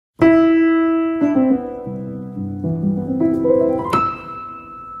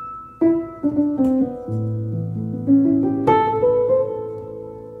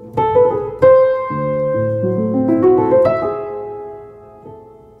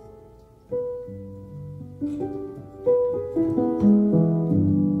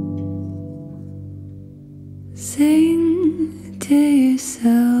Sing to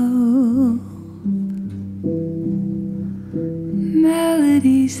yourself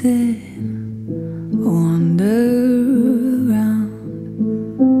melodies that wander around.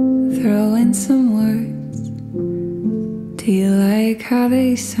 Throw in some words. Do you like how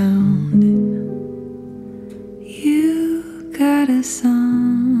they sound? You got a song.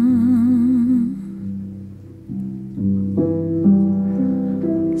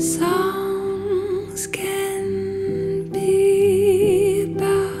 Songs can be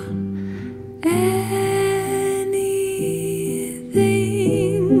about anything,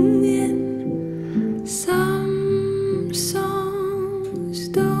 and some songs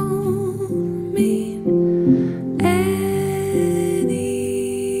don't mean anything.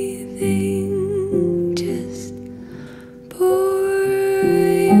 Just pour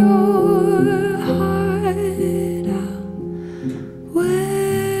your heart out,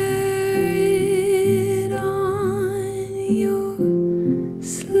 wear it on your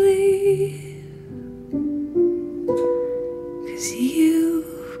sleeve, 'cause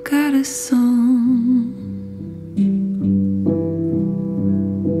you've got a song.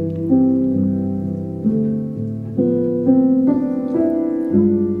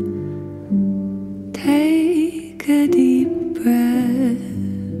 Take a deep breath.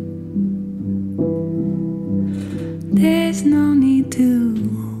 There's no need to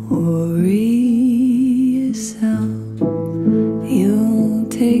worry yourself. You'll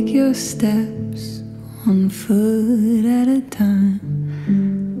take your steps one foot at a time,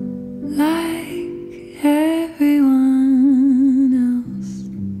 like everyone else.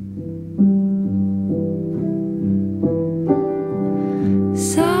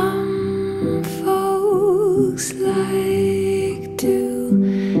 Some folks like to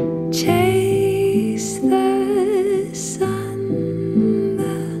chase the sun,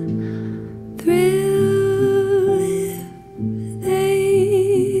 the thrill if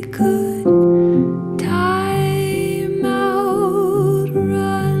they could time out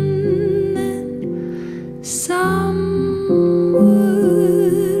running. Some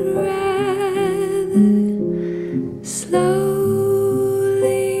would rather slowly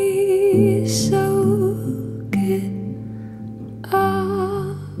soak it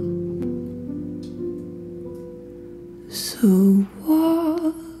up. So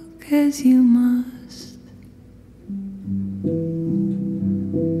walk as you must.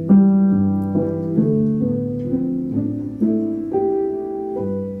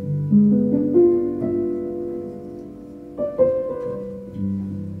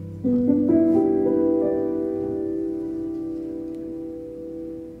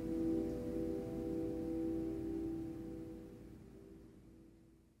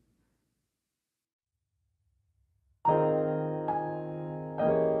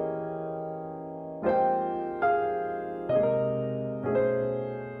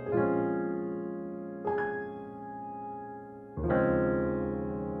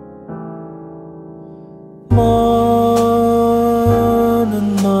 많은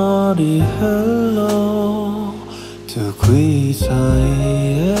말이 흘러 두 귀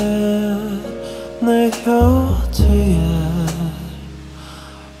사이에 내 곁에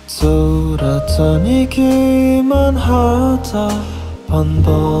돌아다니기만 하다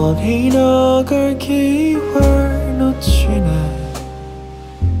번번이나 갈 기회를 놓치네.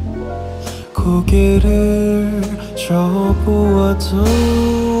 고개를 저보아도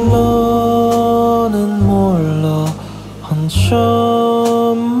너는 몰라,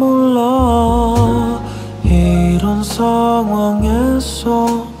 한참 몰라. 이런 상황에서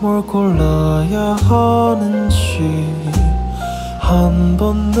뭘 골라야 하는지, 한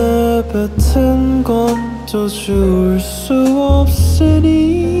번 내뱉은 건 또 줄 수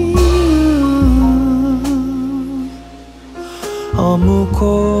없으니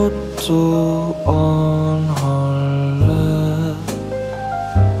아무것도 안 할래.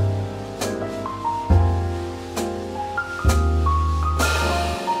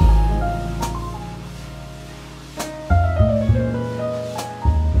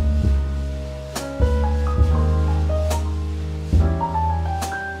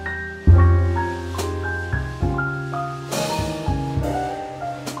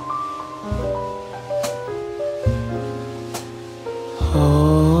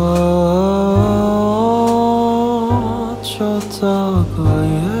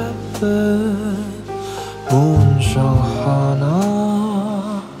 문장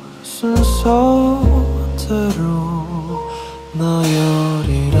하나 순서대로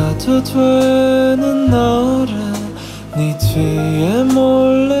나열이라도 되는 너를 네 뒤에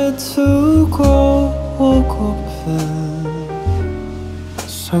몰래 두고 오고픈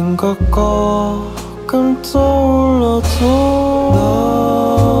생각 가끔 떠올라도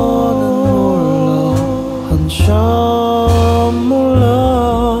나는 몰라 한참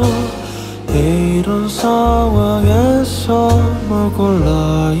몰라 이런 상황에서 뭘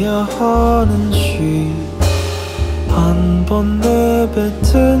골라야 하는지 한 번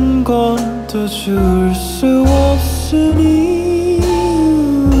내뱉은 건 또 줄 수 없으니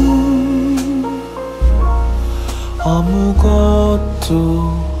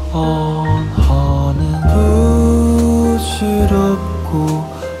아무것도 안 하는 부질없고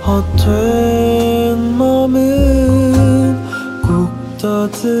헛된 맘은 꾹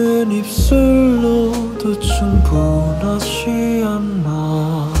닫은 입술로도 충분하지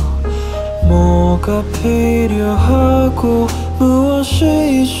않나 뭐가 필요하고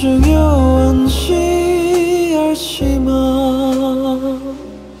무엇이 중요한지 알지만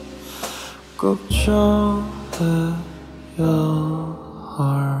걱정해야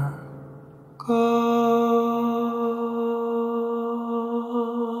할까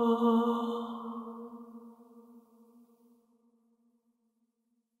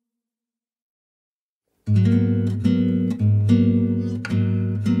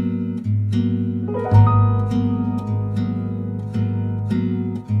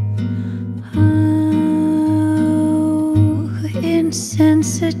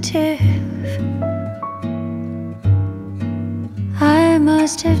Insensitive, I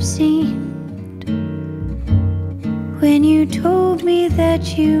must have seen when you told me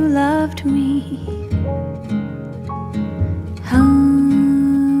that you loved me. How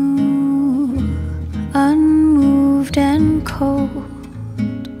unmoved and cold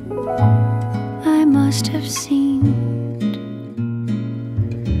I must have seemed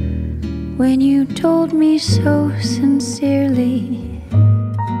when you told me so sincerely.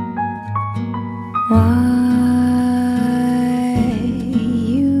 Why,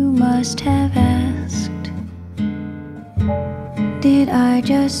 you must have asked, did I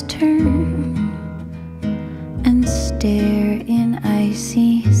just turn and stare in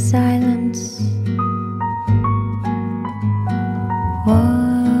icy silence? What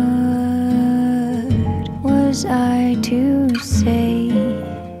was I to say?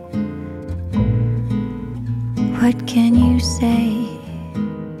 What can you say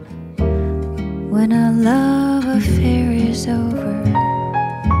when a love affair is over?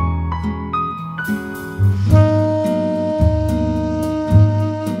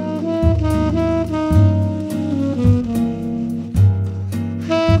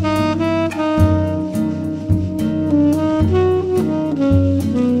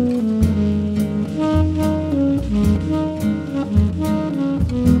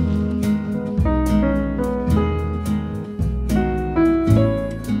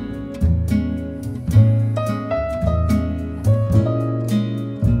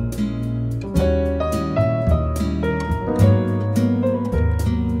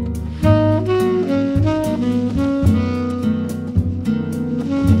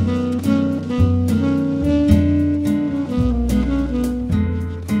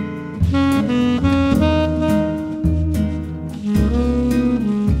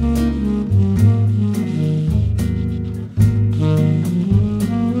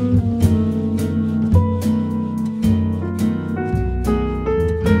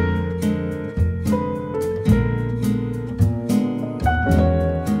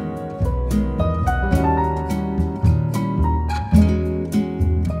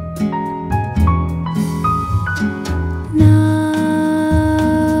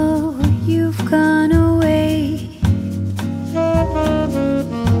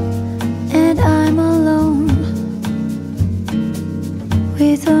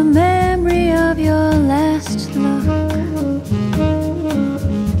 With a memory of your last look,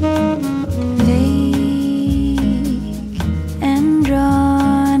 vague and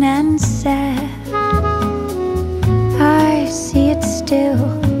drawn and sad, I see it still.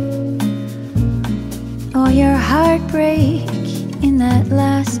 Oh, your heartbreak in that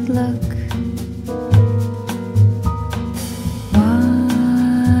last look. Why,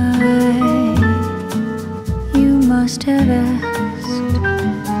 you must have asked,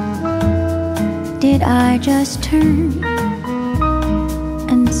 did I just turn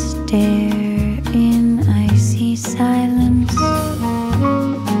and stare in icy silence?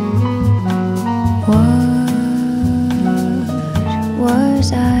 What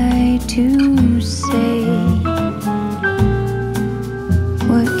was I try to say?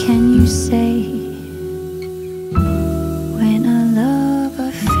 What can you say when a love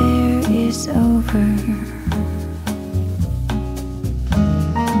affair is over?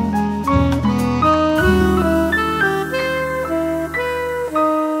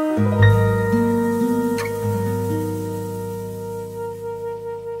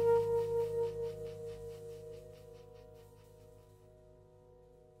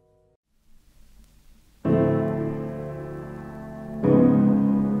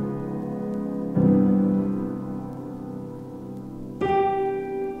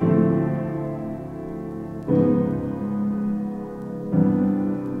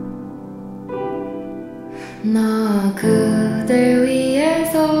 나 그댈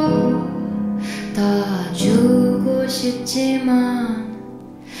위해서 다 주고 싶지만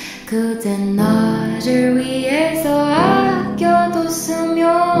그댄 나를 위해서 아껴뒀으면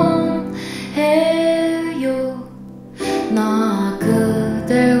해요. 나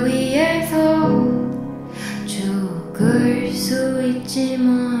그댈 위해서 죽을 수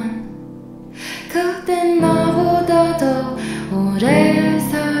있지만 그댄 나보다 더 오래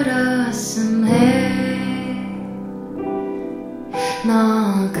살았음 해.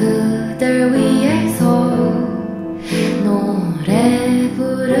 나 그댈 위해서 노래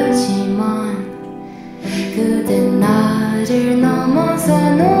부르지만 그댄 나를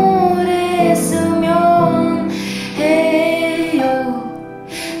넘어서 노래했으면 해요.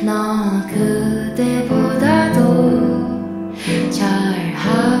 나 그대보다도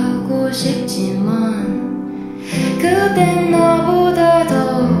잘하고 싶지만 그댄 나보다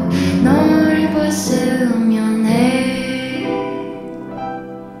더 넓었으면 해.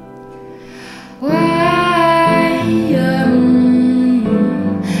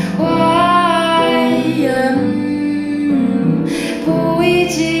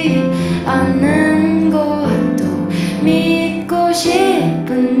 보이지 않는 것도 믿고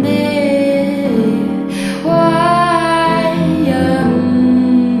싶은데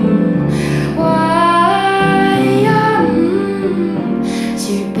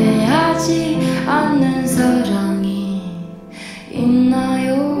실패하지 않는 사랑이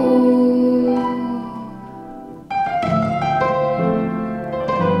있나요?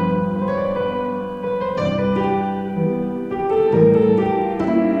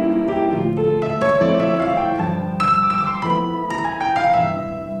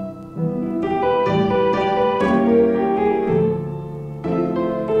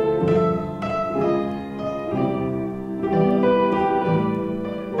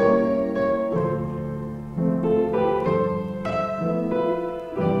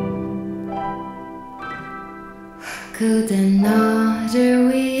 그댄 나를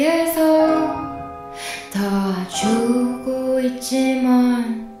위해서 다 주고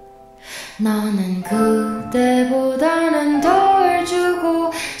있지만 나는 그대보다는 덜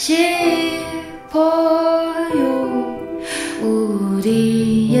주고 싶